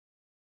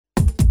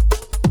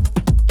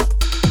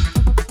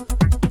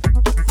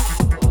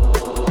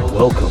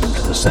Welcome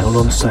to the Sound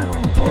on Sound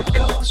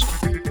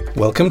podcast.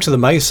 Welcome to the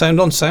May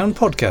Sound on Sound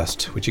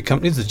podcast, which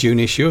accompanies the June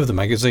issue of the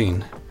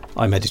magazine.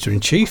 I'm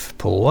Editor-in-Chief,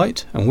 Paul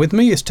White, and with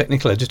me is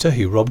Technical Editor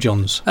Hugh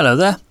Robjohns. Hello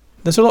there.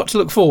 There's a lot to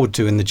look forward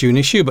to in the June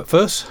issue, but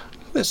first,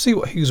 let's see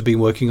what Hugh's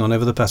been working on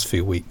over the past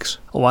few weeks.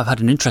 Oh, I've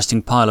had an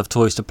interesting pile of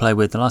toys to play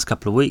with the last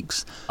couple of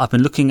weeks. I've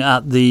been looking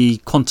at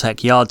the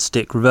Quantec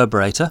Yardstick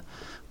Reverberator,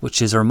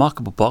 which is a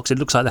remarkable box. It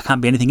looks like there can't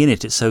be anything in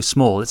it. It's so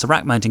small. It's a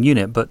rack mounting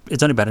unit, but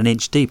it's only about an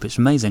inch deep. It's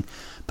amazing.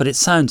 But it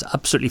sounds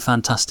absolutely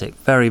fantastic.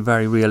 Very,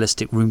 very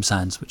realistic room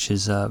sounds, which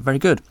is very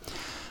good.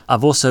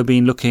 I've also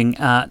been looking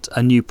at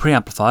a new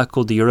preamplifier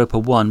called the Europa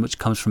 1, which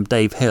comes from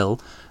Dave Hill.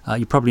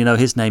 You probably know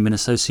his name in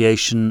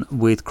association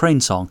with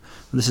Crane Song.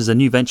 This is a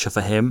new venture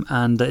for him,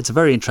 and it's a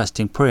very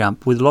interesting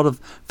preamp with a lot of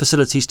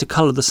facilities to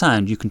colour the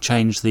sound. You can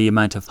change the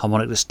amount of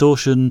harmonic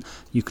distortion,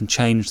 you can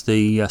change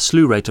the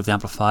slew rate of the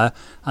amplifier,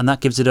 and that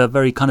gives it a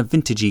very kind of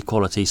vintagey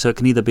quality. So it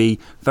can either be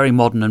very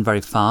modern and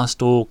very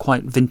fast, or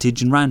quite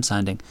vintage and round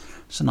sounding.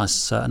 It's a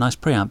nice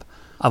preamp.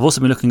 I've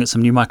also been looking at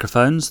some new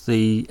microphones.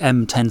 The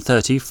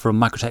M1030 from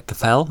Microtech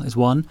Cafel is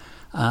one,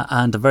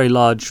 and a very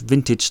large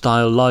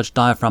vintage-style large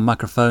diaphragm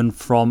microphone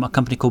from a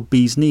company called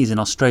Bee's Knees in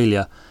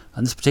Australia.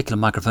 And this particular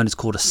microphone is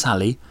called a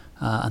Sally,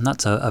 and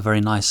that's a very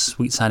nice,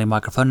 sweet-sounding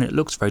microphone, and it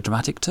looks very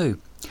dramatic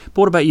too. But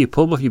what about you,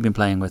 Paul? What have you been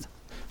playing with?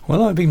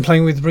 Well, I've been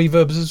playing with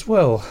reverbs as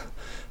well.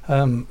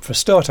 For a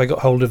start, I got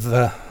hold of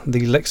the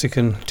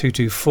Lexicon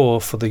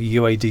 224 for the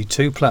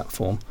UAD2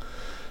 platform.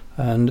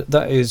 And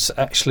that is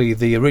actually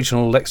the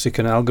original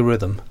Lexicon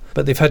algorithm,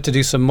 but they've had to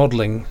do some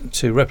modelling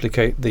to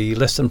replicate the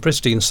less than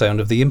pristine sound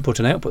of the input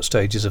and output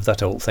stages of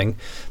that old thing,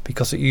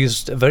 because it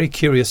used a very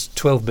curious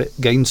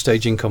 12-bit gain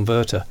staging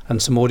converter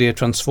and some audio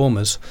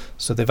transformers,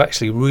 so they've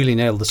actually really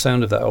nailed the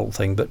sound of that old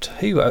thing. But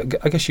Hugh,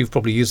 I guess you've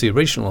probably used the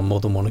original on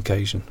more than one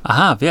occasion. I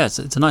have, yes.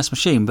 It's a nice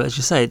machine, but as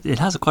you say, it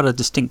has quite a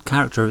distinct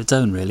character of its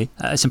own, really.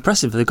 It's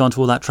impressive that they've gone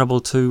to all that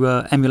trouble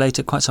to emulate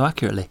it quite so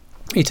accurately.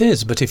 It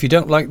is, but if you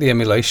don't like the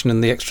emulation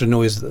and the extra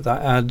noise that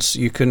adds,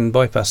 you can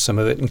bypass some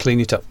of it and clean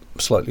it up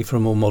slightly for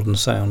a more modern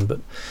sound. But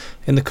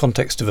in the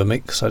context of a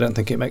mix, I don't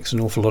think it makes an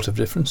awful lot of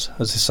difference.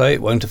 As I say,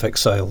 it won't affect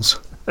sales.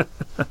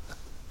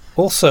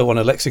 Also on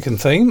a Lexicon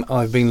theme,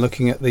 I've been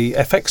looking at the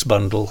FX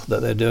bundle that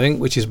they're doing,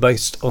 which is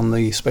based on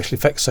the special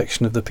effects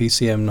section of the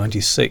PCM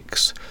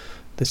 96.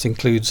 This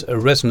includes a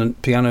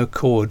resonant piano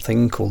chord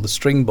thing called the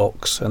String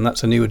Box, and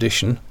that's a new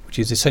addition, which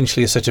is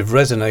essentially a set of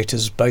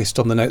resonators based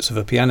on the notes of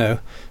a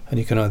piano, and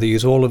you can either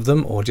use all of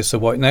them, or just the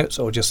white notes,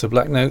 or just the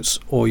black notes,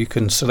 or you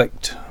can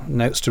select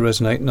notes to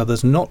resonate and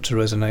others not to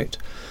resonate.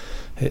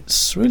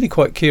 It's really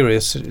quite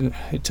curious.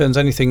 It turns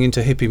anything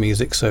into hippie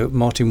music, so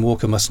Martin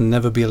Walker must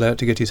never be allowed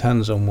to get his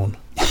hands on one.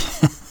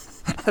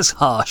 That's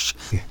harsh.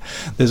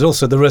 There's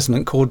also the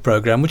resonant chord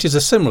program, which is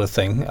a similar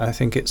thing. I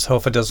think it's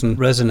half a dozen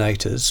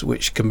resonators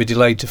which can be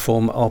delayed to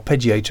form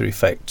arpeggiator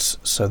effects,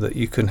 so that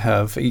you can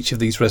have each of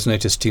these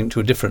resonators tuned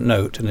to a different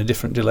note and a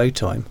different delay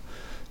time.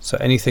 So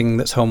anything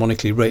that's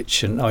harmonically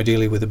rich and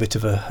ideally with a bit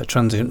of a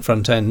transient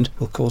front end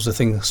will cause the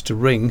things to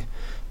ring,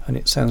 and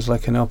it sounds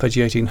like an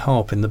arpeggiating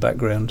harp in the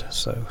background.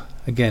 So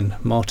again,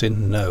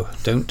 Martin, no,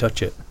 don't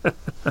touch it.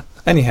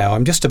 Anyhow,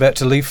 I'm just about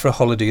to leave for a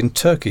holiday in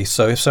Turkey,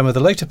 so if some of the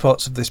later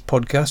parts of this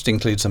podcast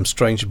include some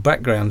strange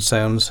background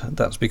sounds,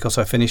 that's because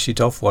I finished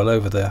it off while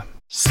over there.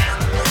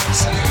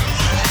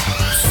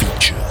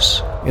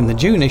 Features. In the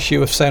June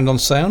issue of Sound on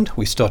Sound,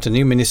 we start a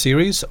new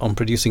mini-series on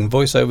producing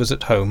voiceovers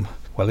at home,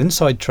 while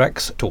Inside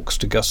Tracks talks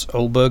to Gus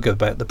Olberg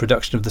about the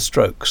production of The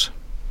Strokes.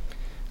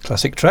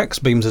 Classic Tracks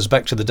beams us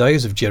back to the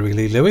days of Jerry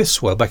Lee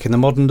Lewis, while back in the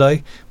modern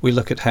day, we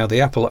look at how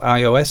the Apple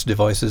iOS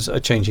devices are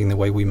changing the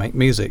way we make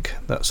music.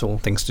 That's all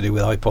things to do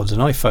with iPods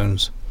and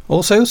iPhones.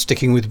 Also,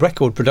 sticking with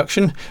record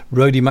production,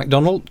 Rhodey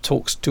MacDonald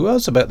talks to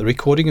us about the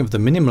recording of the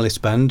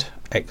minimalist band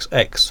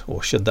XX,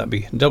 or should that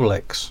be double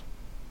X?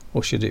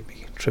 Or should it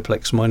be triple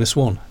X minus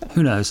one?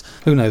 Who knows?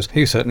 Who knows?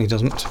 He certainly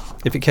doesn't.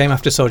 If it came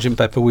after Sgt.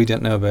 Pepper, we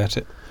don't know about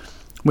it.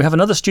 We have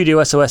another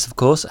Studio SOS, of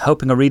course,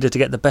 helping a reader to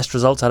get the best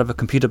results out of a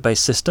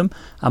computer-based system,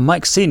 and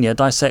Mike Senior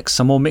dissects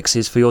some more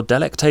mixes for your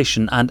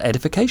delectation and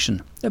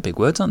edification. They're big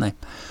words, aren't they?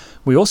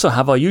 We also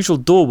have our usual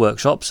DAW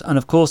workshops, and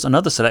of course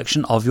another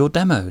selection of your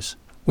demos.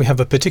 We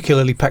have a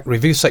particularly packed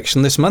review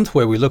section this month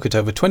where we look at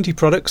over 20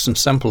 products and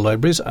sample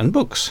libraries and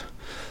books.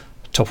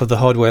 Top of the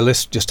hardware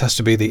list just has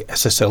to be the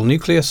SSL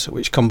Nucleus,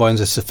 which combines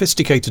a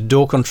sophisticated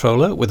DAW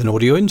controller with an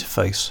audio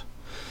interface.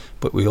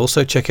 But we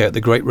also check out the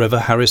Great River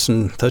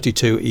Harrison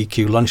 32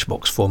 EQ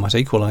Lunchbox format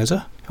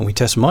equalizer, and we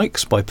test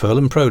mics by Pearl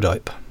and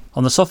Prodype.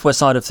 On the software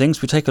side of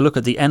things, we take a look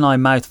at the NI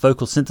Mouth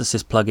Vocal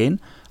Synthesis plugin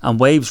and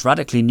Wave's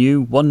radically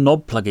new One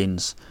Knob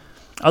plugins.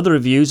 Other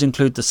reviews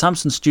include the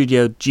Samsung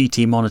Studio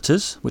GT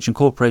monitors, which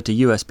incorporate a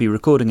USB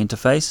recording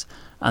interface,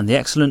 and the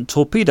excellent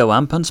Torpedo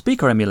amp and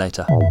speaker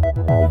emulator.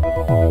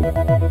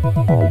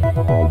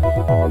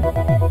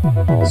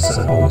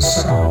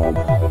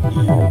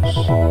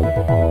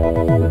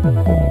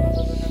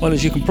 Well,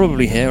 as you can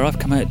probably hear, I've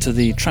come out to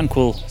the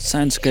tranquil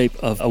soundscape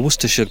of a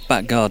Worcestershire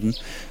back garden,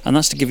 and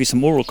that's to give you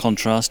some aural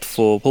contrast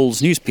for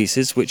Paul's news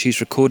pieces, which he's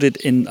recorded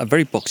in a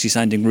very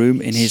boxy-sounding room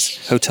in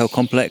his hotel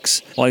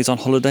complex while he's on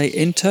holiday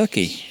in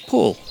Turkey.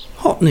 Paul.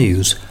 Hot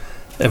news.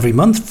 Every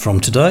month from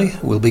today,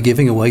 we'll be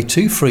giving away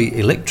 2 free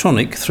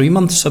electronic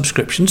 3-month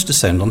subscriptions to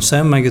Sound on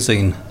Sound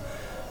magazine.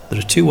 There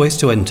are 2 ways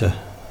to enter.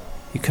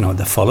 You can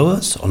either follow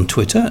us on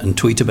Twitter and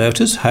tweet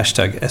about us,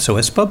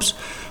 #SOSPubs,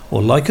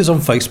 or like us on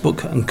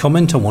Facebook and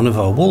comment on one of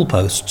our wall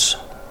posts.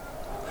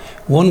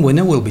 One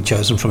winner will be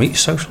chosen from each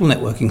social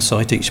networking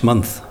site each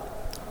month.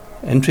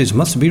 Entries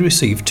must be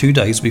received 2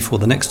 days before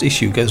the next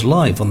issue goes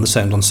live on the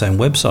Sound on Sound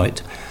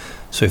website.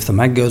 So if the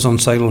mag goes on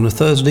sale on a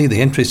Thursday,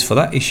 the entries for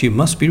that issue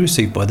must be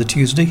received by the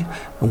Tuesday,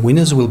 and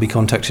winners will be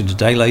contacted a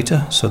day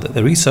later so that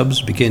their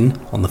resubs begin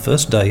on the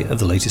first day of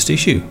the latest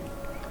issue.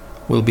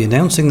 We'll be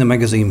announcing the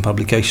magazine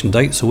publication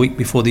dates a week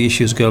before the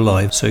issues go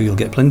live, so you'll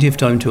get plenty of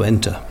time to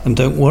enter. And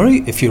don't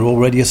worry, if you're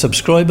already a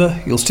subscriber,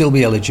 you'll still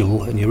be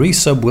eligible, and your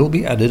resub will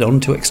be added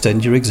on to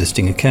extend your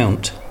existing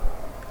account.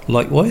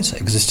 Likewise,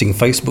 existing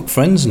Facebook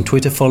friends and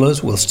Twitter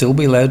followers will still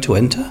be allowed to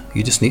enter.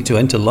 You just need to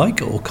enter like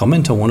or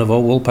comment on one of our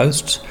wall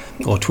posts,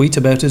 or tweet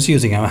about us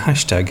using our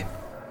hashtag.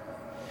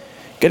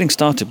 Getting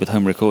started with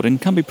home recording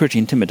can be pretty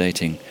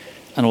intimidating.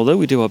 And although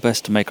we do our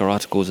best to make our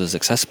articles as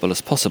accessible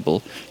as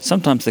possible,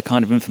 sometimes the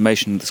kind of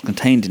information that's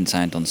contained in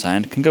Sound on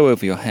Sound can go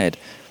over your head.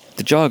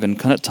 The jargon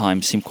can at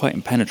times seem quite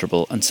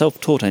impenetrable, and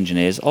self-taught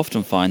engineers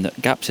often find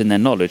that gaps in their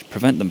knowledge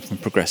prevent them from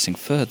progressing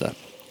further.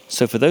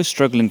 So for those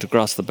struggling to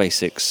grasp the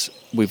basics,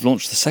 we've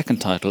launched the second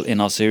title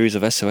in our series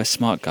of SOS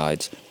Smart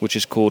Guides, which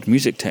is called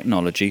Music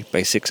Technology,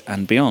 Basics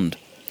and Beyond.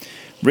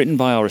 Written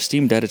by our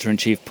esteemed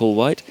Editor-in-Chief Paul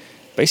White,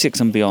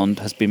 Basics and Beyond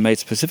has been made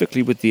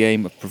specifically with the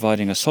aim of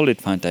providing a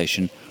solid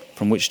foundation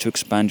from which to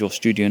expand your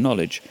studio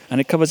knowledge,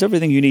 and it covers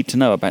everything you need to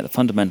know about the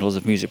fundamentals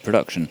of music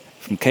production,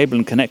 from cable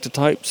and connector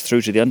types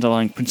through to the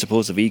underlying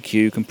principles of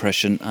EQ,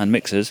 compression and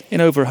mixers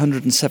in over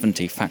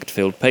 170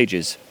 fact-filled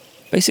pages.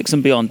 Basics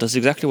and Beyond does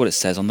exactly what it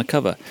says on the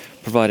cover,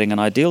 providing an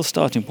ideal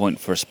starting point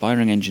for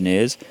aspiring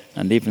engineers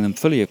and leaving them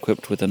fully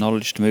equipped with the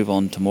knowledge to move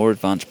on to more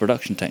advanced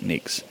production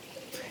techniques.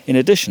 In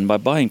addition, by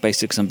buying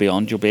Basics and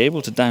Beyond, you'll be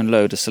able to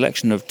download a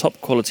selection of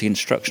top-quality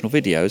instructional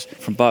videos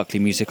from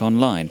Berklee Music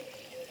Online.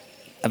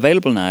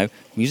 Available now,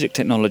 Music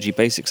Technology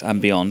Basics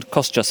and Beyond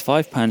costs just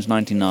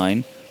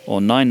 £5.99 or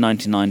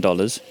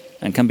 $9.99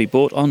 and can be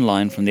bought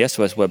online from the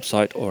SOS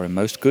website or in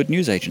most good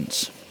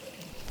newsagents.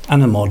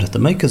 Anamod, the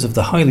makers of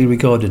the highly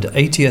regarded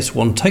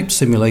ATS-1 tape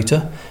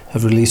simulator,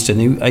 have released a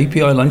new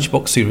API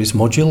Lunchbox series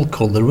module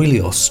called the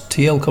Relios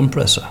TL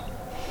compressor.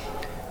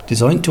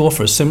 Designed to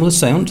offer a similar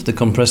sound to the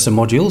compressor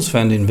modules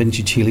found in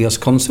vintage Helios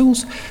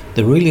consoles,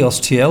 the Relios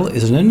TL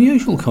is an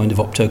unusual kind of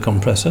opto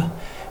compressor,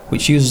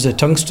 which uses a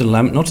tungsten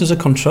lamp not as a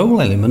control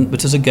element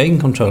but as a gain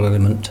control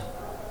element.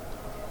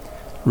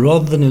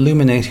 Rather than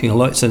illuminating a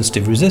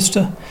light-sensitive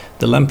resistor,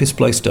 the lamp is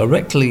placed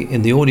directly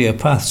in the audio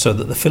path so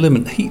that the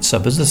filament heats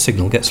up as the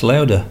signal gets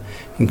louder,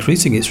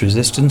 increasing its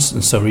resistance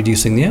and so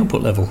reducing the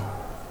output level.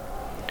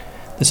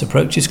 This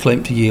approach is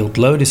claimed to yield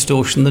lower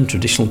distortion than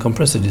traditional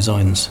compressor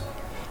designs.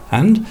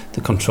 And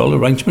the control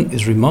arrangement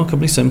is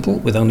remarkably simple,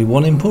 with only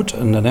one input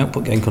and an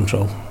output gain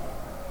control.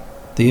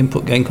 The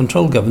input gain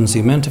control governs the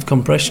amount of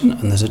compression,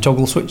 and there's a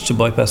toggle switch to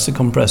bypass the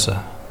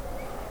compressor.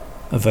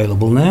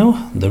 Available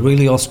now, the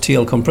Relios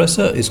TL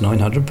compressor is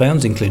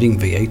 £900 including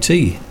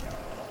VAT.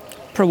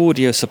 Pro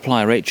audio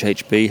supplier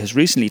HHB has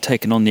recently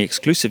taken on the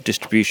exclusive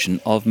distribution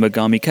of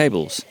Mogami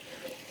cables.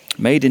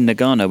 Made in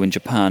Nagano in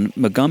Japan,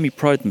 Mogami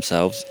pride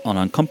themselves on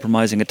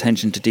uncompromising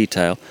attention to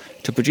detail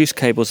to produce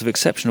cables of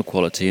exceptional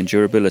quality and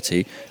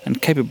durability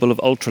and capable of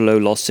ultra-low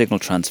loss signal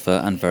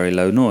transfer and very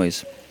low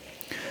noise.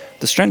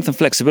 The strength and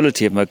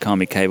flexibility of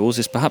Mogami cables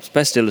is perhaps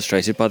best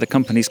illustrated by the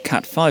company's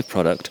Cat 5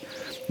 product,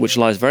 which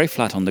lies very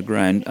flat on the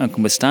ground and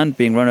can withstand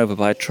being run over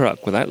by a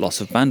truck without loss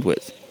of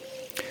bandwidth.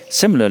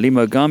 Similarly,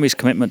 Mogami's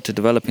commitment to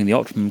developing the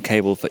optimum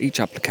cable for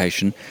each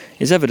application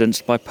is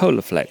evidenced by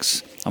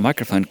PolarFlex, a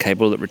microphone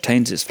cable that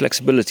retains its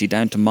flexibility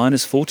down to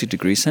minus 40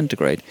 degrees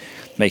centigrade,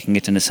 making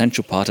it an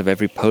essential part of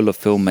every polar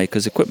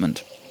filmmaker's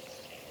equipment.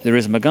 There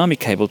is a Mogami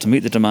cable to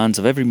meet the demands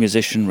of every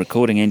musician,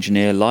 recording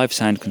engineer, live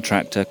sound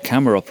contractor,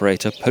 camera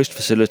operator,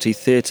 post-facility,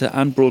 theatre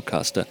and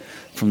broadcaster,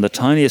 from the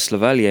tiniest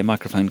lavalier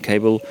microphone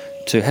cable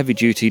to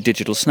heavy-duty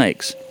digital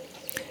snakes.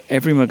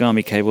 Every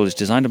Mogami cable is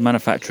designed and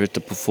manufactured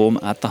to perform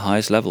at the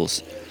highest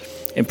levels.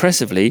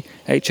 Impressively,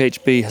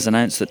 HHB has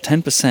announced that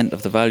 10%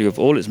 of the value of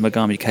all its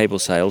Mogami cable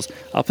sales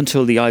up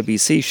until the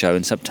IBC show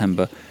in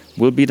September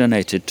will be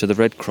donated to the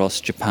Red Cross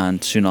Japan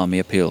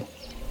Tsunami Appeal.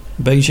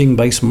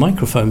 Beijing-based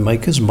microphone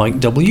makers Mic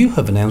W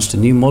have announced a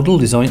new model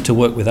designed to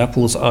work with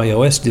Apple's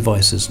iOS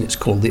devices, and it's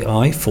called the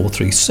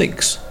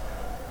i436.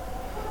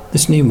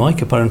 This new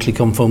mic apparently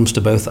conforms to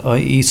both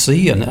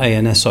IEC and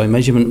ANSI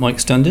measurement mic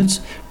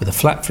standards, with a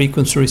flat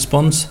frequency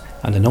response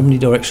and an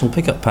omnidirectional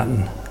pickup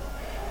pattern.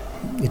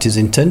 It is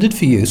intended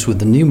for use with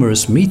the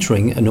numerous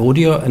metering and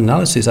audio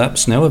analysis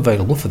apps now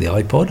available for the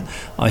iPod,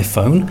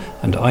 iPhone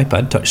and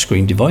iPad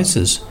touchscreen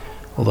devices,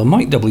 although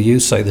Mike W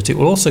say that it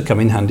will also come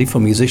in handy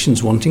for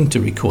musicians wanting to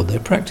record their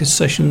practice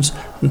sessions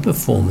and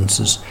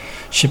performances.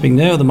 Shipping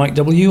now, the Mike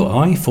W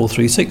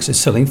i436 is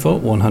selling for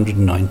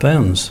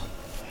 £109.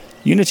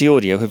 Unity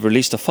Audio have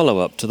released a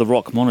follow-up to the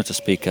Rock monitor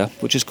speaker,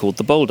 which is called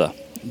the Boulder.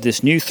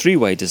 This new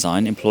three-way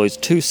design employs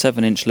two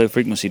 7-inch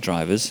low-frequency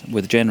drivers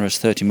with generous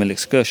 30mm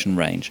excursion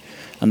range,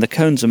 and the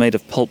cones are made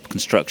of pulp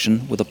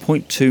construction with a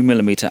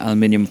 0.2mm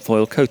aluminium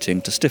foil coating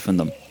to stiffen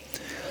them.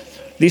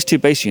 These two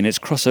bass units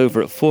cross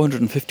over at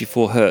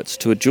 454 Hz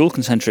to a dual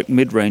concentric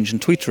mid-range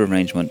and tweeter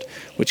arrangement,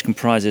 which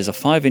comprises a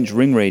 5-inch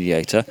ring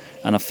radiator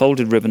and a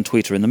folded ribbon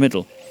tweeter in the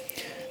middle.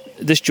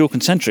 This dual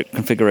concentric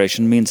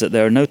configuration means that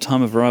there are no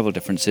time of arrival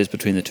differences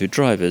between the two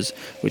drivers,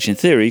 which in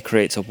theory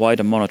creates a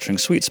wider monitoring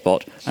sweet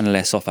spot and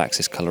less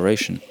off-axis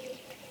coloration.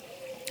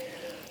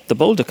 The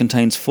Boulder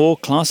contains 4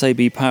 Class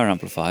AB power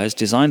amplifiers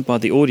designed by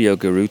the audio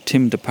guru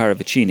Tim de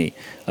Paravicini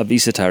of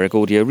Esoteric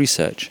Audio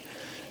Research,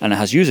 and it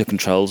has user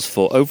controls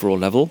for overall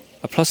level,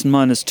 a plus and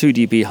minus 2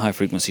 dB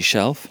high-frequency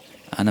shelf,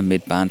 and a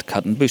mid-band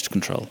cut and boost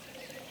control.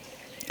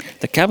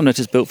 The cabinet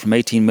is built from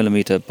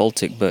 18mm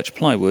Baltic birch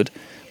plywood,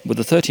 with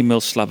a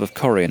 30mm slab of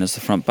corian as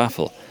the front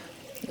baffle.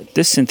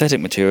 This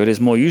synthetic material is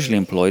more usually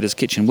employed as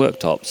kitchen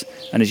worktops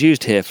and is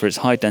used here for its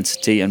high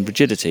density and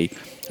rigidity,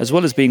 as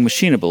well as being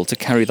machinable to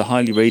carry the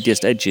highly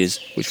radiused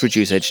edges which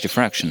reduce edge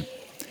diffraction.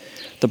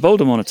 The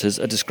Boulder monitors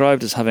are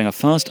described as having a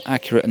fast,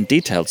 accurate and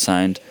detailed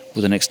sound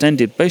with an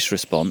extended bass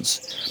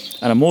response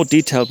and a more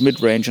detailed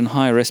mid-range and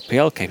higher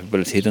SPL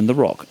capability than the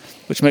Rock,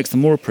 which makes them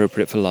more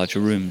appropriate for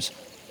larger rooms.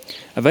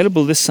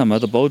 Available this summer,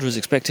 the Boulder is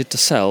expected to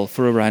sell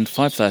for around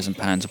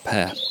 £5,000 a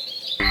pair.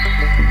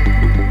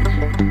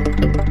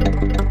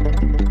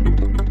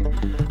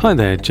 Hi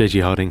there,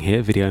 JG Harding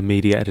here, video and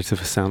media editor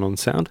for Sound on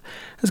Sound.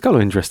 There's a couple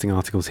of interesting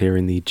articles here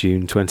in the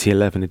June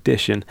 2011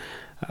 edition.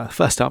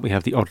 First up, we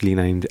have the oddly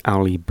named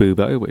Owly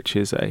Bubo, which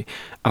is a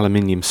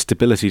aluminium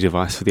stability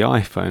device for the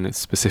iPhone. It's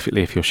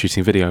specifically if you're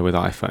shooting video with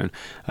iPhone.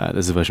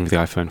 There's a version for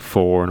the iPhone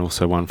 4 and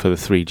also one for the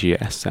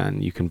 3GS,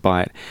 and you can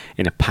buy it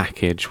in a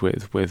package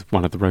with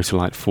one of the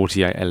Rotolight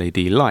 48 LED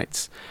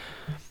lights.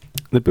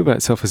 The Bubo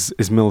itself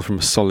is milled from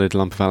a solid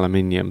lump of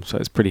aluminium, so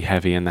it's pretty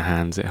heavy in the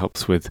hands. It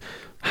helps with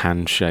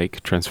hand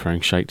shake, transferring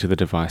shake to the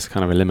device,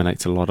 kind of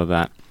eliminates a lot of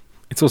that.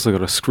 It's also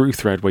got a screw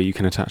thread where you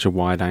can attach a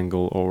wide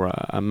angle or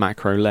a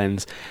macro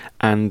lens,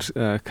 and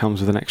comes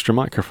with an extra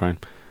microphone,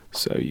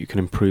 so you can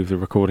improve the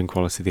recording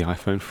quality of the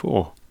iPhone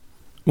 4.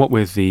 What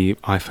with the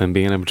iPhone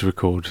being able to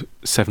record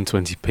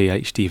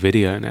 720p HD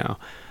video now,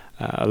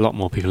 a lot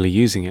more people are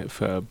using it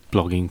for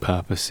blogging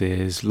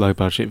purposes, low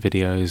budget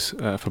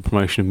videos, for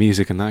promotion of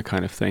music and that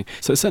kind of thing.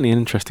 So it's certainly an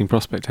interesting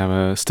prospect to have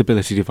a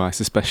stability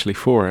device especially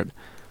for it.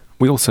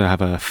 We also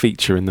have a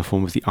feature in the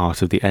form of the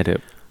art of the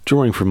edit.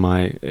 Drawing from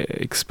my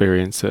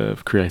experience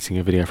of creating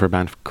a video for a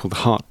band called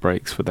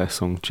Heartbreaks for their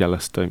song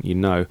Jealous Don't You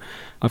Know,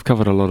 I've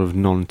covered a lot of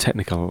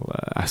non-technical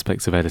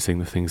aspects of editing,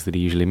 the things that are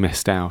usually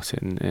missed out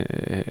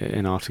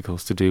in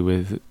articles to do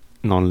with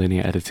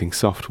non-linear editing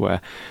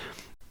software.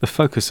 The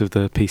focus of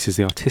the piece is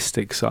the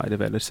artistic side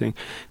of editing,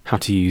 how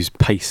to use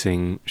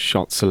pacing,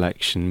 shot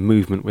selection,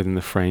 movement within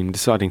the frame,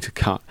 deciding to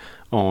cut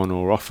on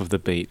or off of the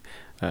beat,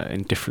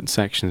 in different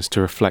sections to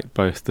reflect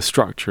both the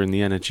structure and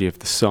the energy of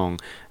the song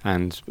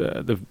and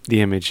the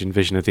image and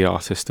vision of the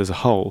artist as a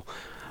whole.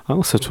 I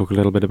also talk a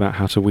little bit about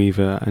how to weave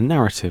a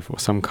narrative or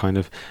some kind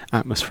of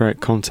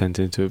atmospheric content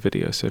into a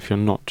video. So if you're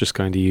not just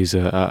going to use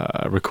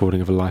a recording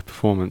of a live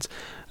performance,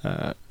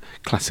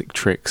 classic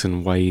tricks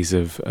and ways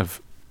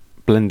of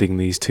blending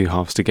these two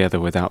halves together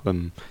without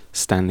them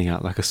standing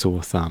out like a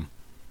sore thumb.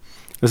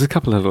 There's a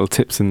couple of little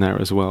tips in there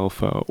as well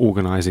for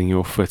organising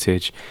your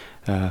footage,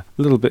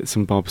 little bits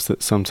and bobs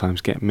that sometimes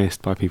get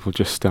missed by people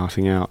just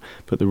starting out,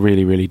 but that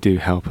really, really do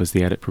help as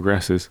the edit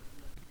progresses.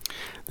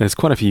 There's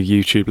quite a few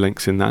YouTube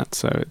links in that,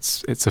 so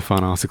it's a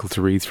fun article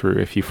to read through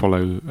if you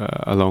follow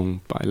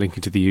along by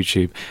linking to the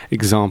YouTube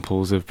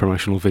examples of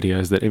promotional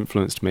videos that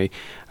influenced me,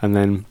 and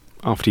then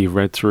after you've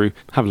read through,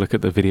 have a look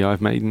at the video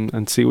I've made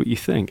and see what you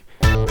think.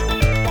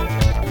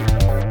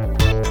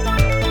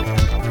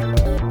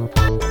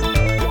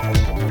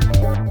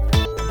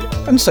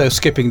 And so,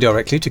 skipping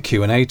directly to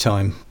Q&A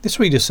time. This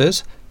reader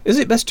says, is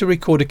it best to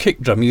record a kick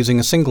drum using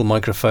a single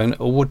microphone,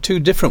 or would two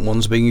different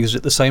ones being used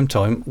at the same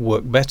time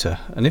work better?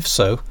 And if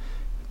so,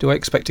 do I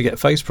expect to get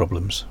face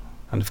problems?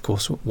 And of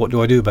course, what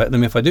do I do about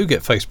them if I do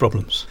get face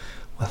problems?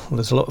 Well,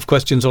 there's a lot of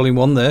questions all in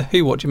one there.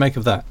 Hugh, what do you make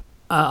of that?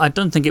 I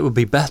don't think it would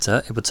be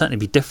better. It would certainly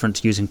be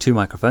different using two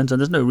microphones, and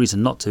there's no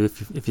reason not to if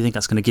you think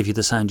that's going to give you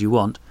the sound you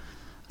want.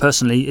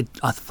 Personally,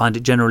 I find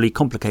it generally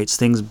complicates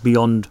things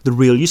beyond the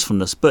real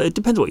usefulness, but it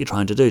depends what you're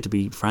trying to do, to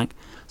be frank.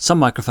 Some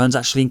microphones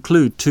actually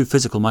include two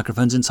physical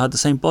microphones inside the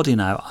same body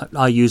now.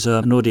 I use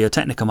an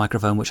Audio-Technica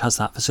microphone which has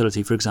that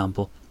facility, for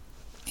example.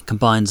 It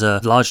combines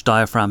a large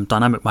diaphragm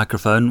dynamic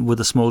microphone with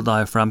a small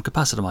diaphragm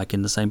capacitor mic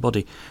in the same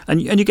body.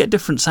 And you get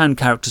different sound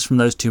characters from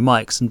those two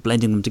mics, and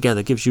blending them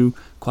together gives you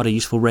quite a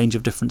useful range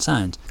of different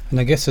sounds. And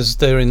I guess as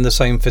they're in the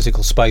same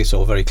physical space,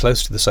 or very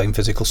close to the same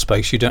physical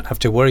space, you don't have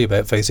to worry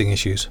about phasing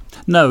issues.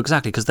 No,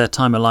 exactly, because they're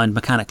time aligned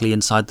mechanically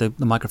inside the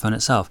microphone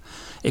itself.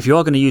 If you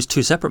are going to use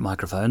two separate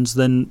microphones,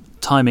 then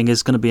timing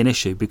is going to be an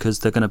issue because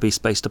they're going to be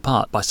spaced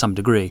apart by some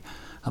degree.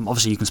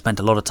 Obviously, you can spend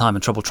a lot of time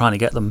and trouble trying to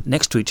get them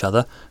next to each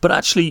other, but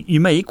actually you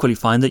may equally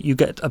find that you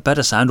get a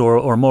better sound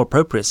or a more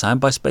appropriate sound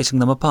by spacing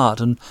them apart,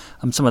 and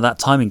some of that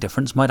timing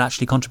difference might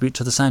actually contribute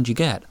to the sound you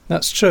get.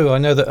 That's true. I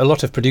know that a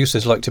lot of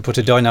producers like to put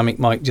a dynamic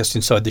mic just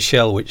inside the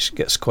shell, which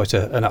gets quite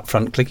an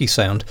upfront clicky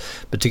sound,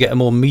 but to get a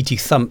more meaty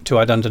thump to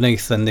add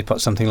underneath, then they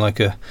put something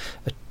like a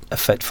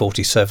FET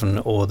 47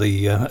 or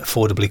the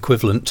affordable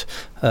equivalent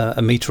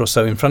a metre or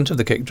so in front of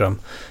the kick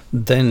drum.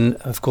 Then,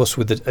 of course,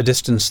 with a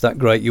distance that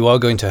great, you are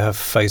going to have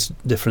phase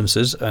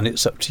differences, and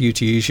it's up to you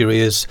to use your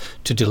ears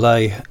to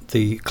delay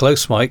the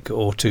close mic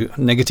or to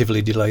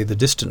negatively delay the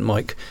distant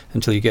mic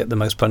until you get the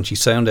most punchy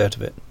sound out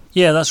of it.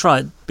 Yeah, that's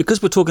right.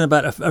 Because we're talking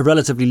about a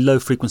relatively low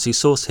frequency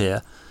source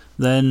here,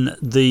 then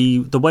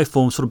the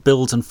waveform sort of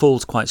builds and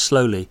falls quite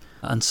slowly,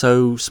 and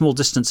so small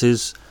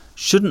distances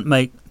shouldn't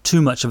make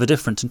too much of a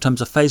difference in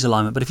terms of phase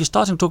alignment. But if you're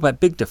starting to talk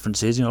about big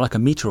differences, like a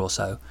metre or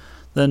so,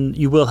 then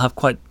you will have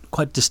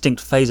quite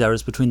distinct phase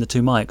errors between the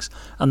two mics,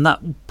 and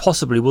that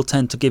possibly will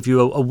tend to give you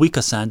a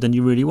weaker sound than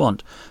you really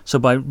want. So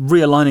by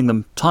realigning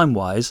them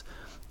time-wise,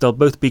 they'll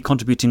both be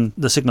contributing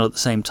the signal at the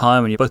same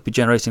time, and you'll both be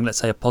generating, let's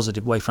say, a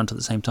positive wavefront at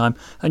the same time,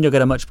 and you'll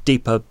get a much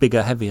deeper,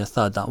 bigger, heavier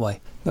thud that way.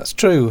 That's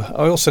true.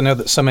 I also know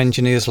that some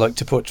engineers like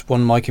to put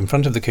one mic in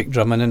front of the kick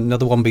drum and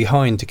another one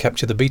behind to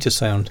capture the beta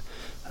sound.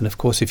 And of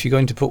course, if you're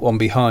going to put one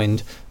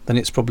behind, then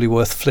it's probably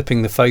worth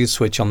flipping the phase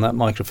switch on that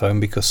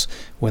microphone, because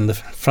when the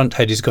front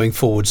head is going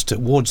forwards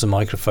towards the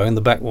microphone,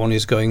 the back one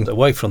is going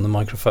away from the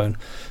microphone.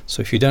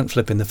 So if you don't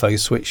flip in the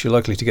phase switch, you're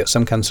likely to get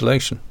some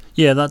cancellation.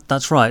 Yeah,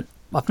 that's right.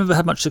 I've never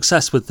had much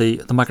success with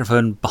the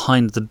microphone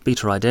behind the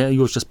beta idea.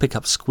 You always just pick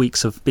up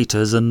squeaks of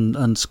betas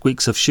and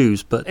squeaks of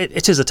shoes. But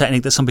it is a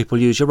technique that some people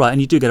use, you're right,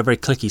 and you do get a very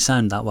clicky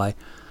sound that way.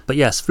 But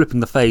yes,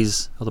 flipping the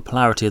phase or the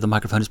polarity of the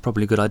microphone is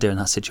probably a good idea in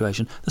that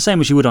situation. The same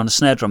as you would on a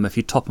snare drum if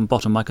you top and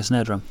bottom mic a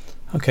snare drum.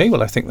 Okay,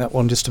 well, I think that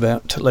one just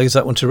about lays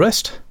that one to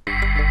rest.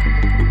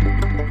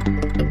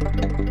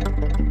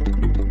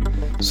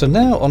 So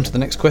now on to the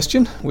next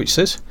question, which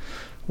says,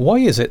 why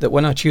is it that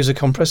when I choose a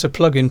compressor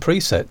plug-in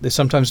preset, they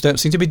sometimes don't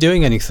seem to be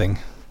doing anything?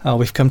 Oh,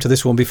 we've come to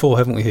this one before,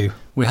 haven't we, Hugh?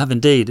 We have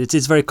indeed.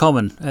 It's very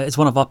common. It's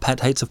one of our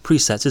pet hates of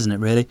presets, isn't it,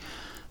 really?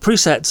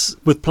 Presets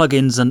with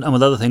plugins and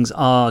with other things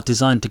are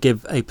designed to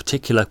give a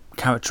particular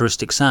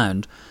characteristic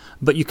sound,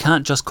 but you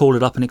can't just call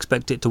it up and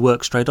expect it to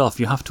work straight off.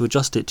 You have to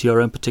adjust it to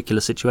your own particular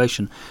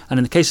situation. And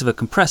in the case of a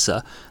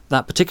compressor,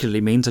 that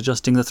particularly means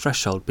adjusting the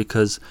threshold,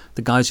 because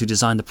the guys who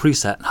design the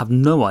preset have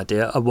no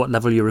idea at what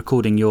level you're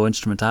recording your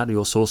instrument at,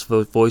 your source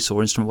voice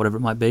or instrument, whatever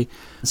it might be.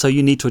 So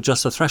you need to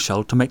adjust the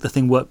threshold to make the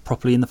thing work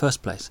properly in the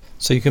first place.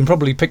 So you can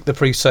probably pick the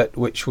preset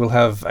which will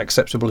have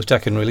acceptable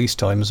attack and release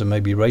times and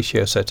maybe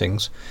ratio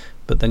settings,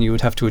 but then you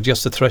would have to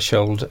adjust the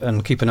threshold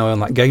and keep an eye on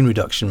that gain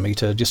reduction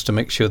meter just to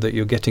make sure that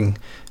you're getting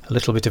a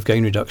little bit of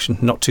gain reduction,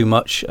 not too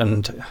much,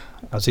 and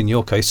as in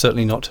your case,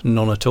 certainly not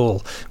none at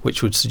all,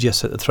 which would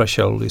suggest that the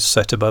threshold is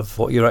set above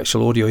what your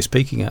actual audio is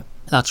peaking at.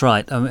 That's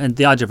right. And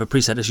the idea of a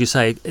preset, as you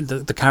say,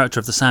 the character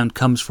of the sound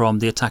comes from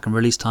the attack and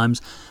release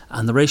times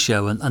and the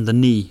ratio and the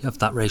knee of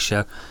that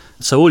ratio.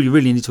 So all you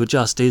really need to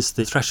adjust is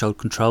the threshold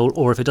control,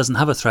 or if it doesn't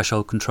have a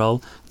threshold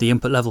control, the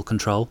input level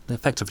control. They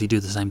effectively do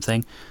the same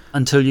thing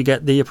until you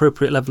get the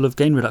appropriate level of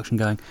gain reduction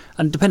going.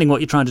 And depending on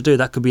what you're trying to do,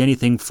 that could be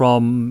anything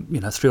from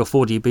 3 or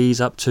 4 dBs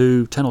up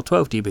to 10 or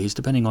 12 dBs,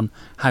 depending on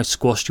how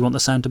squashed you want the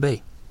sound to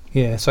be.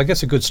 Yeah, so I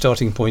guess a good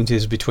starting point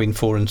is between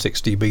 4 and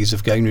 6 dBs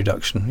of gain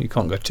reduction. You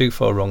can't go too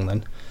far wrong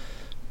then.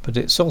 But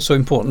it's also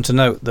important to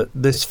note that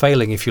this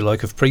failing, if you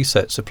like, of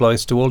presets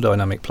applies to all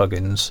dynamic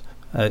plugins.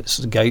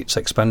 It's gates,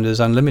 expanders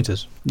and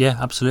limiters. Yeah,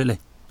 absolutely.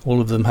 All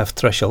of them have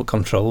threshold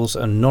controls,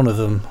 and none of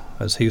them,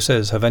 as Hugh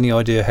says, have any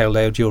idea how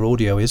loud your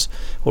audio is,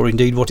 or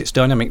indeed what its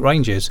dynamic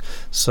range is.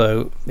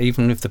 So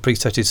even if the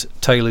preset is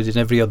tailored in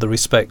every other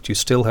respect, you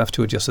still have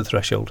to adjust the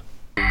threshold.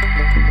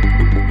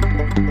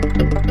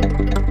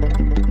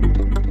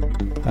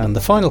 And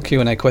the final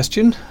Q&A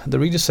question, the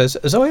reader says,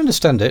 as I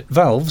understand it,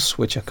 valves,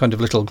 which are kind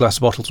of little glass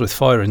bottles with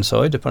fire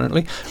inside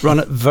apparently, run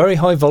at very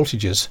high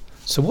voltages.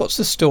 So what's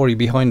the story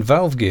behind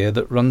valve gear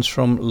that runs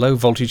from low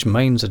voltage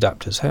mains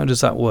adapters? How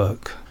does that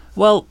work?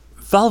 Well,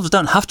 valves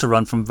don't have to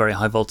run from very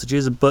high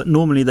voltages, but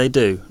normally they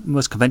do.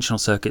 Most conventional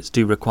circuits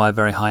do require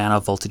very high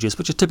anode voltages,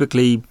 which are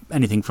typically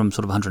anything from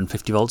sort of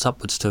 150 volts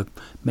upwards to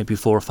maybe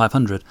 400 or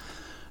 500.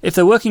 If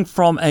they're working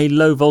from a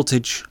low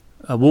voltage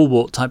wall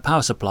wart type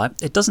power supply,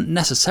 it doesn't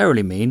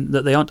necessarily mean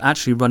that they aren't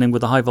actually running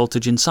with a high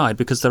voltage inside,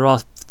 because there are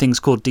things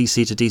called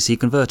DC to DC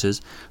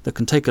converters that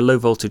can take a low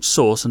voltage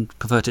source and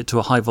convert it to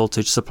a high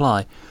voltage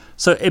supply.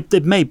 So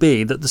it may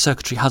be that the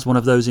circuitry has one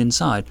of those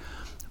inside.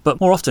 But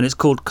more often it's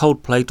called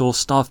cold plate or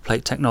starve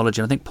plate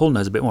technology, and I think Paul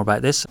knows a bit more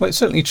about this. Well, it's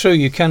certainly true.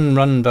 You can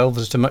run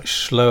valves at a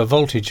much lower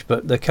voltage,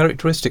 but their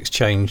characteristics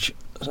change.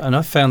 And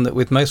I've found that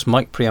with most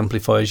mic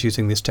preamplifiers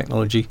using this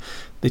technology,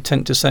 they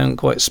tend to sound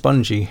quite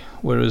spongy,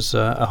 whereas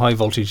a high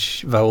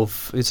voltage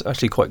valve is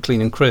actually quite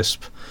clean and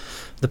crisp.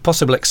 The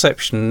possible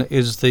exception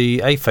is the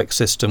AFEX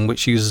system,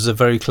 which uses a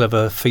very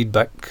clever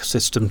feedback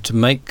system to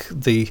make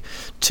the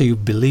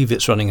tube believe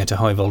it's running at a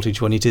high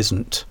voltage when it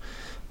isn't.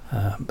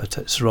 But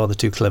it's rather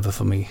too clever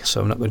for me, so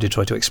I'm not going to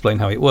try to explain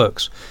how it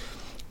works.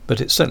 But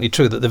it's certainly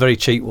true that the very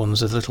cheap ones,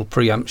 the little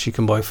preamps you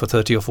can buy for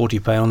 £30 or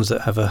 £40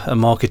 that have a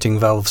marketing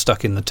valve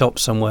stuck in the top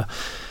somewhere,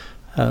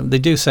 they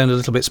do sound a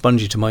little bit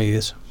spongy to my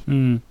ears.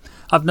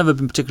 I've never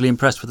been particularly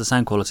impressed with the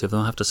sound quality of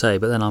them, I have to say,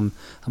 but then I'm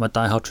a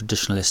die-hard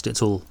traditionalist.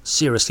 It's all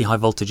seriously high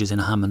voltages in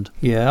a Hammond.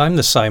 Yeah, I'm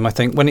the same. I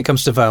think when it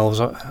comes to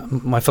valves,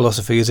 my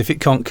philosophy is if it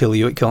can't kill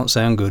you, it can't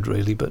sound good,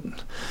 really, but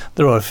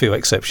there are a few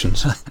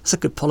exceptions. It's a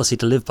good policy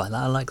to live by, that.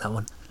 I like that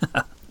one.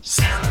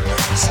 Sound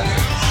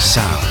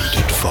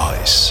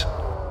advice.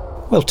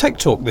 Well, Tech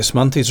Talk this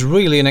month is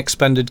really an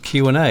expanded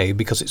Q&A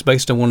because it's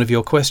based on one of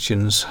your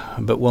questions,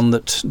 but one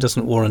that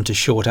doesn't warrant a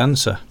short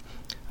answer.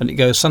 And it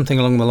goes something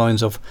along the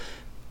lines of,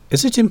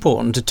 is it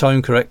important to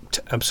time correct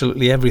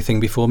absolutely everything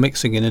before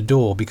mixing in a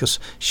DAW? Because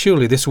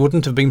surely this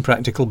wouldn't have been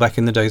practical back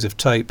in the days of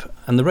tape,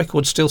 and the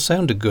record still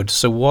sounded good,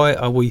 so why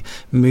are we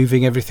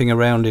moving everything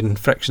around in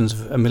fractions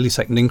of a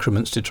millisecond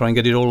increments to try and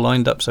get it all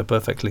lined up so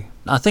perfectly?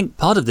 I think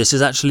part of this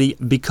is actually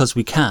because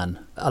we can.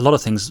 A lot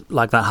of things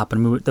like that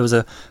happen. There was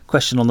a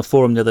question on the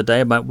forum the other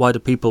day about why do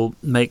people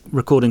make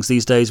recordings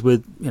these days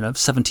with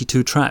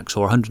 72 tracks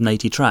or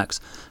 180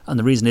 tracks, and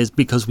the reason is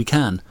because we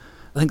can.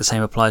 I think the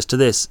same applies to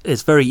this.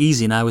 It's very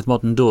easy now with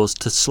modern DAWs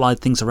to slide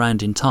things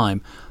around in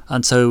time,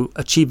 and so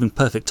achieving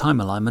perfect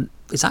time alignment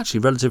is actually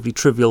a relatively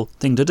trivial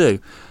thing to do,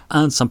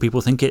 and some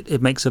people think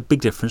it makes a big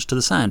difference to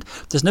the sound.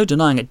 There's no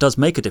denying it does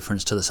make a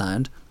difference to the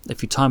sound.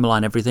 If you time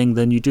align everything,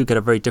 then you do get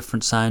a very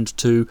different sound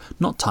to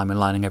not time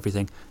aligning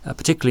everything,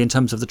 particularly in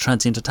terms of the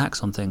transient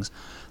attacks on things.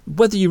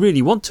 Whether you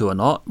really want to or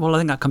not, well, I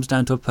think that comes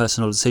down to a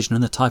personal decision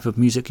and the type of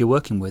music you're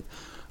working with.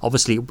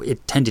 Obviously,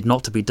 it tended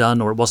not to be done,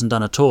 or it wasn't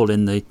done at all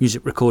in the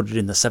music recorded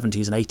in the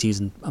 70s and 80s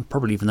and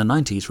probably even the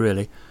 90s,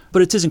 really.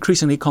 But it is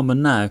increasingly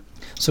common now.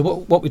 So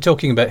what we're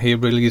talking about here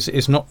really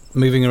is not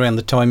moving around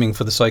the timing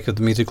for the sake of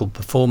the musical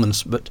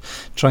performance, but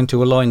trying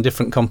to align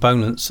different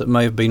components that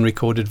may have been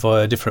recorded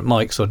via different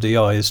mics or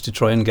DIs to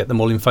try and get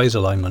them all in phase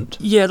alignment.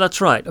 Yeah, that's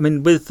right. I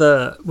mean, with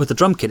the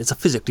drum kit, it's a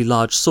physically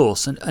large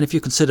source. And if you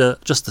consider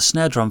just the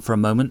snare drum for a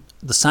moment,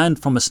 the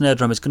sound from a snare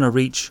drum is going to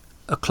reach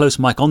a close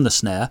mic on the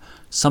snare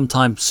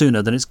sometime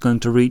sooner than it's going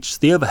to reach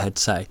the overhead,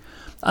 say.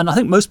 And I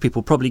think most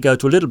people probably go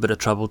to a little bit of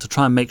trouble to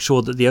try and make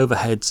sure that the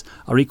overheads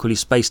are equally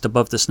spaced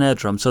above the snare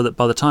drum so that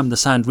by the time the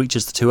sound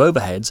reaches the two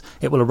overheads,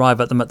 it will arrive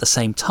at them at the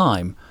same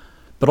time.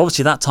 But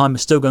obviously that time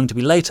is still going to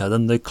be later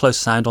than the close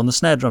sound on the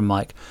snare drum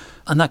mic,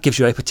 and that gives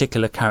you a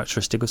particular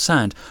characteristic of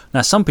sound.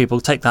 Now, some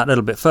people take that a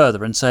little bit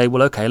further and say,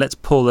 well, okay, let's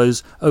pull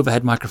those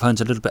overhead microphones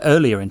a little bit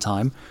earlier in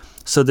time,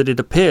 so that it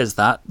appears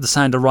that the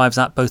sound arrives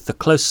at both the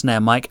close snare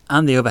mic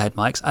and the overhead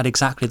mics at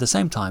exactly the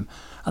same time.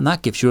 And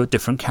that gives you a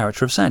different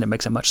character of sound. It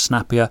makes it much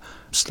snappier,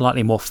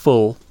 slightly more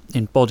full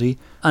in body,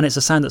 and it's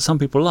a sound that some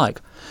people like.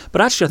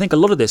 But actually, I think a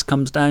lot of this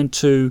comes down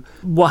to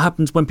what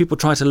happens when people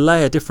try to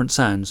layer different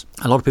sounds.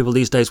 A lot of people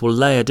these days will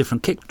layer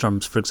different kick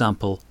drums, for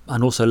example,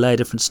 and also layer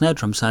different snare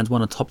drum sounds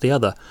one on top of the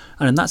other.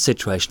 And in that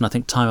situation, I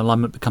think time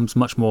alignment becomes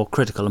much more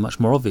critical and much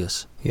more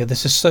obvious. Yeah,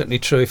 this is certainly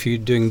true if you're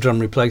doing drum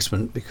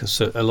replacement,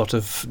 because a lot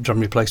of drum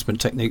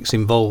replacement techniques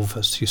involve,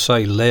 as you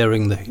say,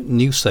 layering the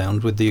new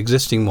sound with the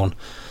existing one.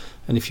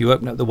 And if you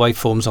open up the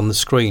waveforms on the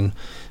screen,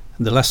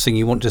 the last thing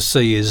you want to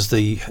see is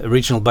the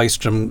original bass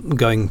drum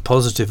going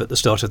positive at the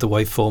start of the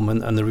waveform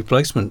and the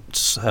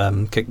replacement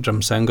kick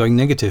drum sound going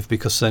negative,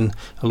 because then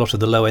a lot of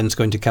the low end's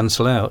going to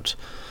cancel out.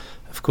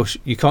 Of course,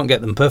 you can't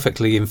get them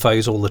perfectly in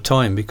phase all the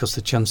time because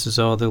the chances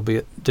are they'll be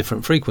at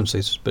different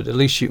frequencies, but at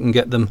least you can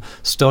get them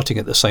starting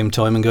at the same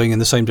time and going in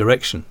the same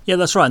direction. Yeah,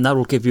 that's right, and that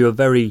will give you a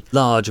very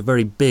large, a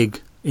very big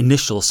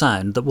initial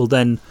sound that will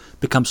then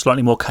become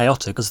slightly more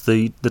chaotic as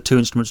the two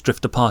instruments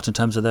drift apart in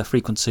terms of their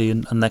frequency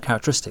and their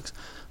characteristics.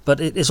 But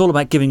it's all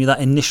about giving you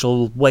that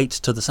initial weight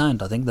to the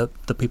sound, I think,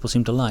 that people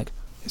seem to like.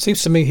 It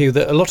seems to me, Hugh,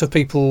 that a lot of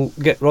people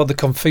get rather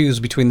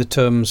confused between the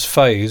terms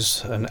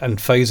phase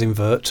and phase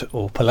invert,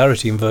 or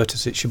polarity invert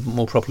as it should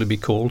more properly be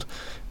called,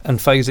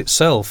 and phase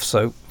itself.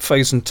 So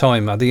phase and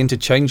time, are they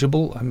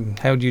interchangeable?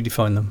 How do you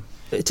define them?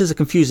 It is a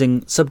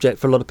confusing subject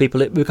for a lot of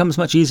people. It becomes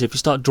much easier if you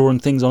start drawing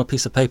things on a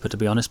piece of paper, to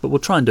be honest, but we'll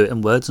try and do it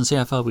in words and see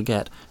how far we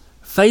get.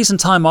 Phase and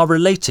time are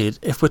related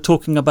if we're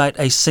talking about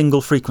a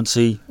single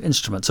frequency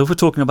instrument. So if we're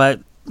talking about,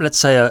 let's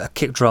say, a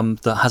kick drum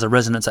that has a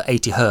resonance at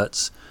 80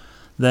 hertz,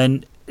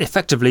 then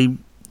effectively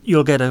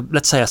you'll get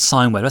let's say a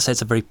sine wave. Let's say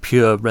it's a very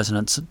pure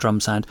resonance drum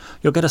sound.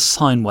 You'll get a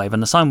sine wave,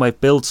 and the sine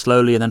wave builds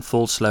slowly and then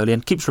falls slowly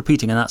and keeps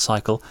repeating in that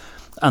cycle.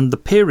 And the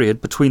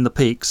period between the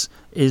peaks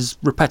is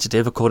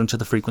repetitive according to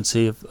the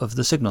frequency of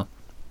the signal.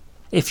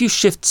 If you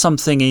shift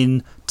something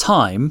in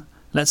time,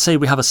 let's say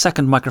we have a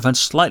second microphone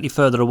slightly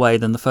further away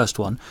than the first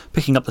one,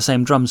 picking up the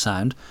same drum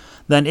sound,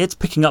 then it's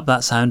picking up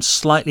that sound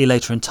slightly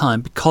later in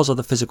time because of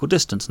the physical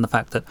distance and the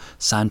fact that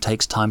sound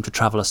takes time to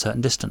travel a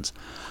certain distance.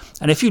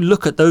 And if you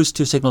look at those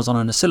two signals on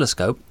an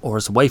oscilloscope or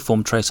as a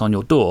waveform trace on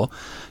your door,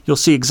 you'll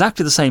see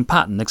exactly the same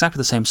pattern, exactly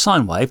the same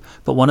sine wave,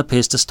 but one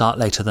appears to start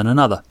later than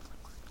another.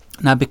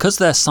 Now, because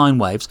they're sine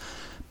waves,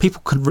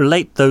 people can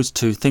relate those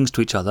two things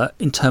to each other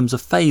in terms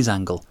of phase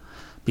angle,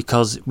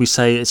 because we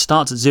say it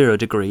starts at 0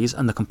 degrees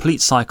and the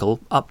complete cycle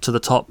up to the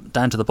top,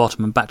 down to the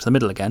bottom and back to the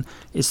middle again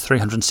is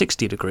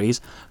 360 degrees.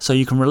 So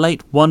you can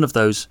relate one of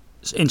those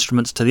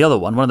instruments to the other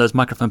one of those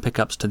microphone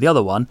pickups to the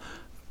other one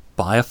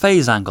by a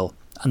phase angle.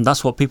 And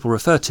that's what people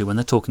refer to when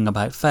they're talking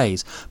about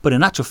phase. But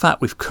in actual fact,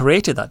 we've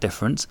created that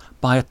difference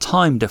by a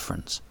time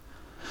difference.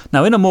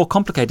 Now, in a more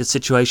complicated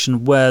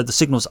situation where the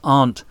signals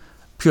aren't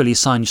purely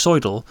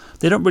sinusoidal,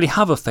 they don't really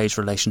have a phase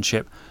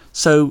relationship.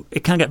 So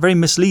it can get very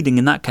misleading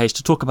in that case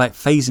to talk about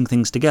phasing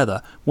things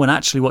together when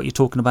actually what you're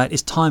talking about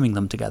is timing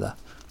them together.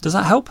 Does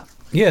that help?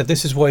 Yeah,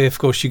 this is why, of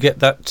course, you get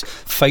that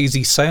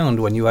phasey sound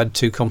when you add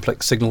two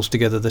complex signals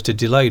together that are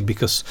delayed,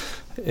 because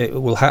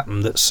it will happen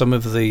that some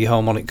of the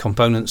harmonic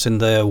components in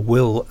there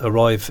will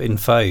arrive in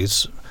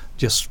phase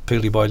just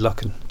purely by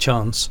luck and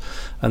chance,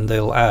 and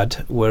they'll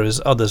add,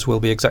 whereas others will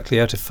be exactly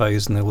out of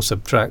phase and they will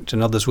subtract,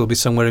 and others will be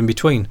somewhere in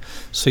between.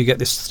 So you get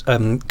this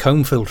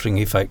comb filtering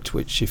effect,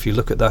 which if you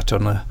look at that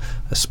on a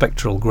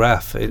spectral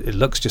graph, it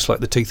looks just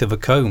like the teeth of a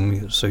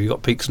comb. So you've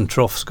got peaks and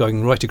troughs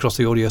going right across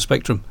the audio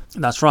spectrum.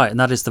 That's right, and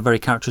that is the very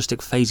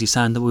characteristic phasey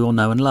sound that we all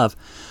know and love.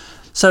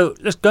 So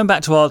just going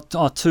back to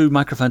our two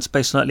microphones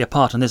spaced slightly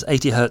apart on this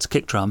 80 Hz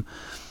kick drum,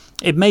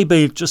 it may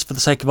be, just for the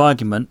sake of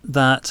argument,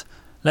 that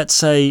let's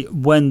say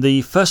when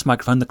the first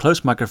microphone, the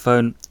close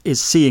microphone,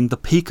 is seeing the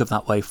peak of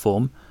that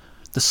waveform,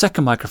 the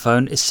second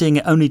microphone is seeing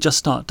it only just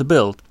start to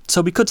build.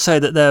 So we could say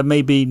that they're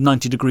maybe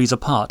 90 degrees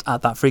apart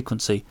at that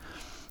frequency,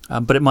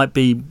 but it might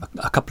be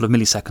a couple of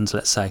milliseconds,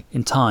 let's say,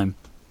 in time.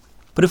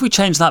 But if we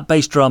change that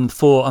bass drum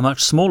for a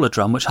much smaller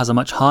drum, which has a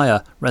much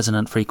higher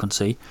resonant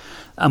frequency,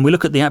 and we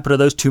look at the output of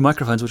those two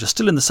microphones, which are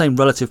still in the same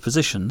relative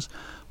positions,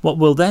 what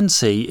we'll then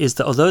see is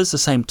that although there's the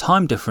same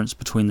time difference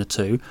between the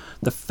two,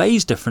 the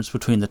phase difference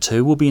between the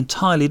two will be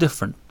entirely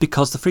different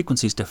because the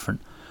frequency is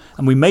different.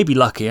 And we may be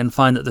lucky and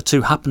find that the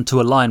two happen to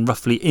align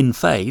roughly in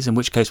phase, in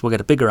which case we'll get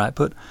a bigger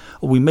output,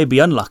 or we may be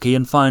unlucky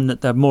and find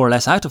that they're more or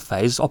less out of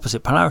phase,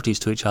 opposite polarities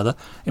to each other,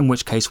 in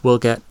which case we'll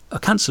get a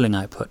cancelling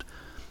output.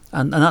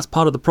 And that's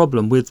part of the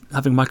problem with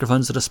having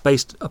microphones that are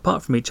spaced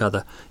apart from each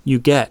other. You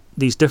get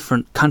these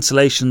different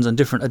cancellations and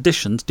different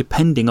additions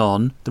depending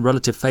on the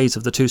relative phase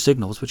of the two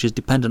signals, which is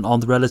dependent on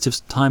the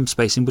relative time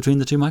spacing between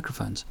the two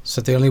microphones.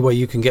 So the only way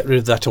you can get rid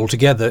of that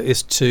altogether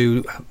is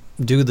to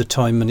do the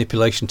time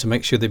manipulation to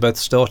make sure they both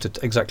start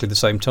at exactly the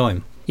same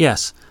time.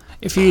 Yes.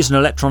 If you use an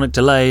electronic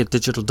delay, a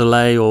digital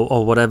delay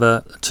or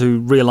whatever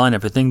to realign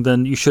everything,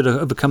 then you should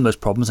overcome those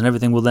problems and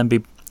everything will then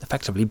be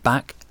effectively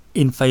back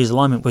in phase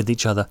alignment with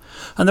each other.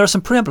 And there are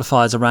some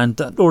preamplifiers around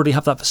that already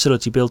have that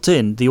facility built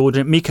in. The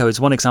Audient Miko is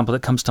one example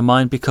that comes to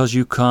mind because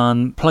you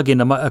can plug in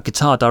a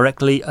guitar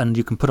directly and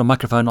you can put a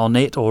microphone on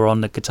it or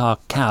on the guitar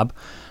cab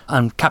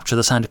and capture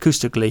the sound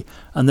acoustically.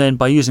 And then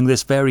by using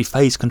this vary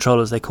phase control,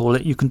 as they call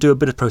it, you can do a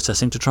bit of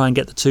processing to try and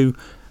get the two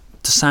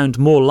to sound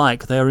more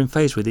like they are in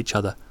phase with each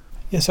other.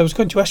 Yes, I was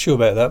going to ask you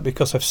about that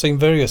because I've seen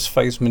various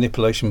phase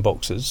manipulation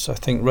boxes. I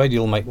think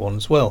Radial make one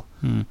as well.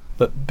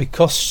 But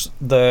because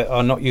they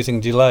are not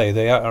using delay,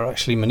 they are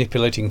actually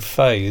manipulating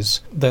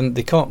phase, then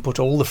they can't put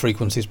all the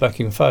frequencies back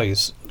in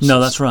phase. No,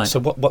 that's right.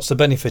 So what's the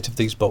benefit of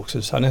these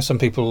boxes? I know some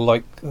people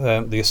like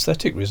the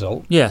aesthetic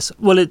result. Yes,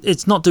 well,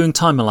 it's not doing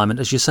time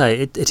alignment, as you say.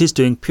 It is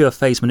doing pure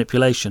phase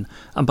manipulation.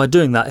 And by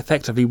doing that,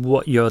 effectively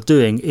what you're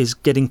doing is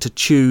getting to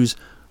choose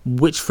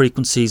which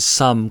frequencies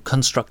sum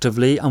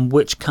constructively and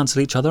which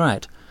cancel each other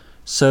out.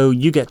 So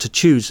you get to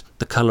choose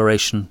the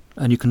coloration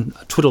and you can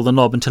twiddle the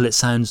knob until it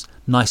sounds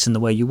nice in the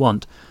way you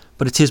want.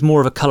 But it is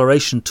more of a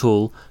coloration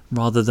tool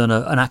rather than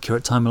an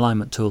accurate time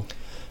alignment tool.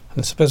 And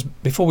I suppose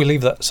before we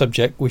leave that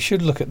subject, we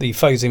should look at the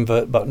phase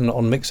invert button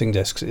on mixing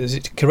desks. Is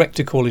it correct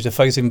to call it a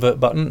phase invert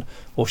button,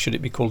 or should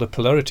it be called a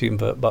polarity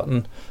invert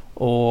button,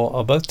 or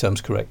are both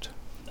terms correct?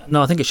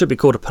 No, I think it should be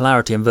called a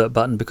polarity invert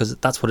button because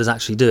that's what it's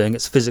actually doing.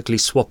 It's physically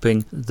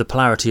swapping the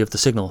polarity of the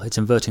signal. It's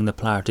inverting the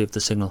polarity of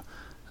the signal.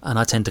 And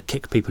I tend to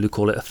kick people who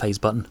call it a phase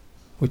button.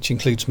 Which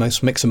includes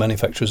most mixer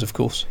manufacturers, of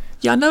course.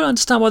 Yeah, I don't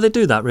understand why they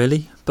do that,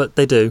 really, but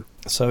they do.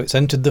 So it's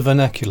entered the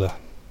vernacular.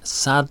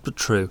 Sad but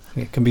true.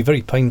 It can be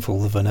very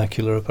painful, the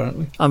vernacular,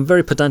 apparently. I'm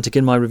very pedantic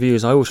in my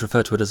reviews. I always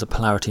refer to it as a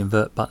polarity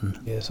invert button.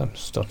 Yes, I'm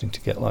starting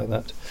to get like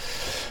that.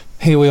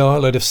 Here we are, a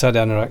load of sad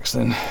anoraks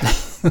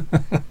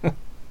then.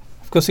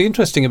 Of course, the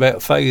interesting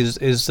about phase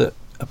is that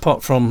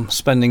apart from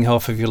spending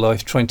half of your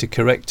life trying to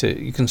correct it,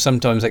 you can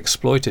sometimes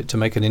exploit it to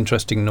make an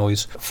interesting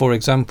noise. For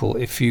example,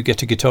 if you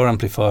get a guitar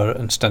amplifier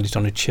and stand it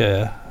on a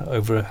chair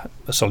over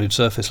a solid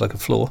surface like a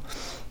floor,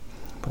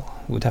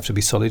 well, it would have to be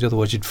solid,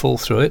 otherwise you'd fall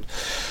through it.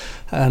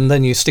 And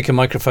then you stick a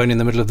microphone in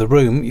the middle of the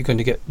room, you're going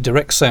to get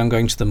direct sound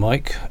going to the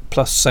mic,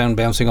 plus sound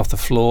bouncing off the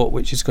floor,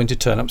 which is going to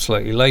turn up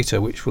slightly later,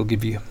 which will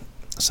give you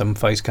some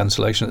phase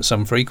cancellation at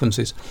some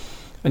frequencies.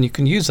 And you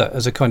can use that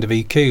as a kind of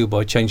EQ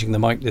by changing the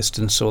mic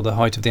distance or the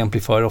height of the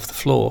amplifier off the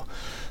floor.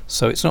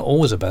 So it's not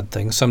always a bad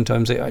thing.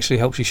 Sometimes it actually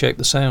helps you shape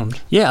the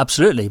sound. Yeah,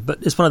 absolutely.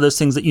 But it's one of those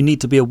things that you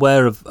need to be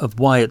aware of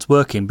why it's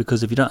working,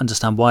 because if you don't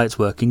understand why it's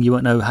working, you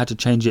won't know how to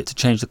change it to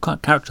change the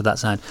character of that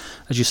sound.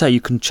 As you say,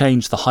 you can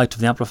change the height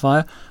of the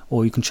amplifier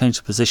or you can change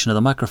the position of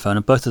the microphone,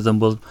 and both of them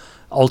will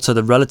alter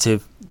the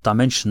relative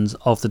dimensions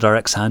of the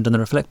direct sound and the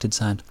reflected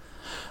sound.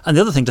 And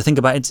the other thing to think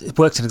about, it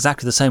works in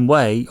exactly the same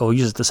way or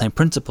uses the same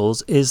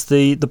principles, is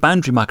the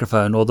boundary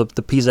microphone or the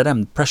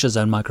PZM, pressure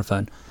zone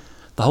microphone.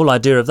 The whole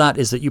idea of that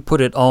is that you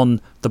put it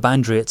on the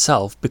boundary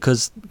itself,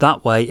 because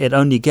that way it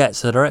only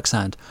gets the direct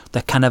sound.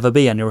 There can never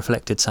be any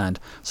reflected sound.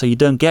 So you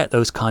don't get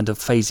those kind of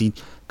phasey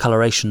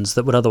colorations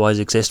that would otherwise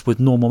exist with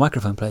normal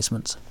microphone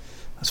placements.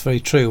 That's very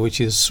true,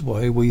 which is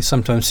why we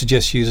sometimes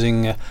suggest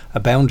using a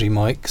boundary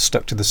mic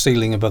stuck to the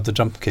ceiling above the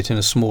drum kit in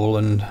a small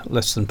and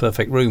less than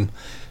perfect room.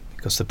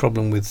 Because the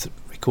problem with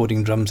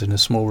recording drums in a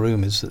small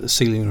room is that the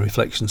ceiling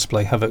reflections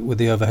play havoc with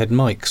the overhead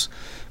mics.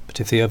 But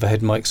if the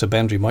overhead mics are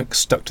boundary mics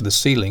stuck to the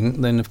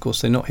ceiling, then of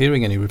course they're not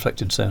hearing any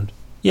reflected sound.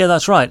 Yeah,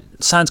 that's right.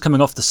 Sound's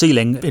coming off the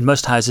ceiling. In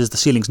most houses, the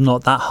ceiling's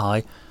not that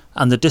high,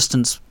 and the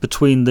distance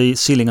between the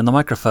ceiling and the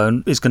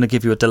microphone is going to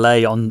give you a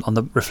delay on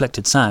the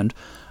reflected sound.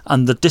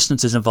 And the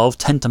distances involved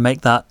tend to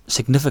make that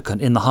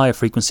significant in the higher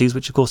frequencies,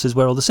 which of course is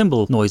where all the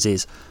cymbal noise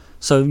is.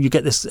 So you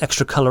get this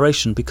extra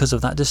coloration because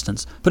of that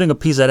distance. Putting a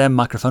PZM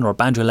microphone or a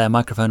boundary layer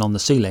microphone on the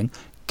ceiling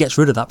gets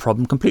rid of that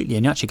problem completely,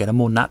 and you actually get a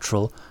more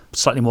natural,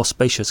 slightly more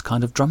spacious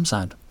kind of drum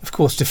sound. Of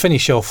course, to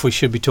finish off, we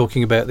should be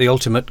talking about the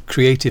ultimate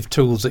creative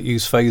tools that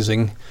use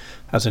phasing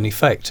as an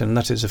effect, and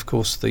that is, of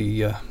course,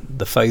 the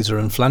phaser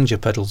and flanger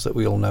pedals that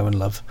we all know and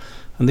love.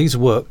 And these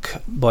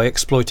work by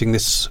exploiting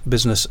this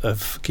business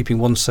of keeping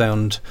one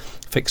sound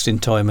fixed in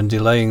time and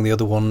delaying the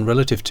other one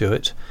relative to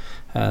it.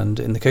 And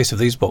in the case of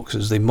these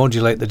boxes, they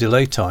modulate the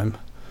delay time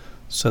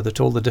so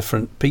that all the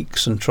different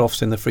peaks and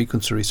troughs in the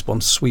frequency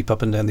response sweep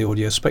up and down the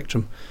audio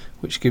spectrum,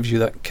 which gives you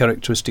that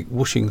characteristic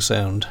whooshing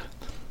sound.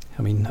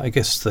 I mean, I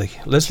guess the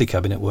Leslie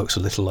cabinet works a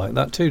little like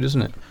that too,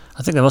 doesn't it?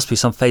 I think there must be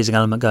some phasing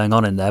element going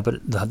on in there, but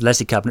the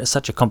Leslie cabinet is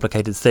such a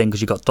complicated thing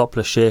because you've got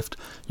Doppler shift,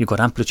 you've got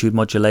amplitude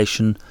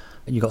modulation,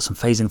 and you've got some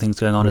phasing things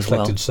going on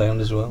reflected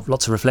sound as well.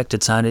 Lots of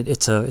reflected sound.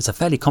 It's a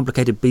fairly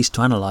complicated beast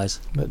to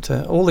analyse. But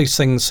all these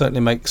things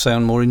certainly make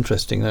sound more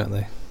interesting, don't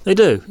they? They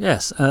do,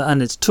 yes.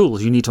 And it's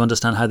tools. You need to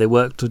understand how they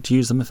work to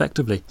use them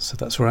effectively. So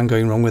that's where I'm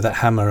going wrong with that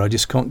hammer. I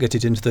just can't get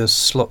it into the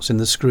slots in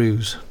the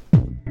screws.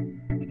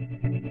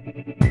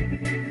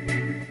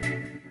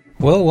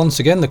 Well, once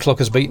again, the clock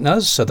has beaten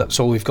us, so that's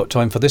all we've got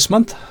time for this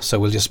month. So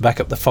we'll just back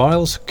up the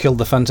files, kill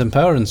the phantom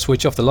power and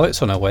switch off the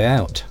lights on our way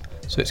out.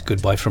 So it's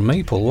goodbye from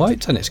me, Paul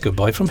White, and it's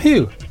goodbye from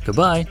Hugh.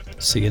 Goodbye.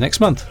 See you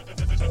next month.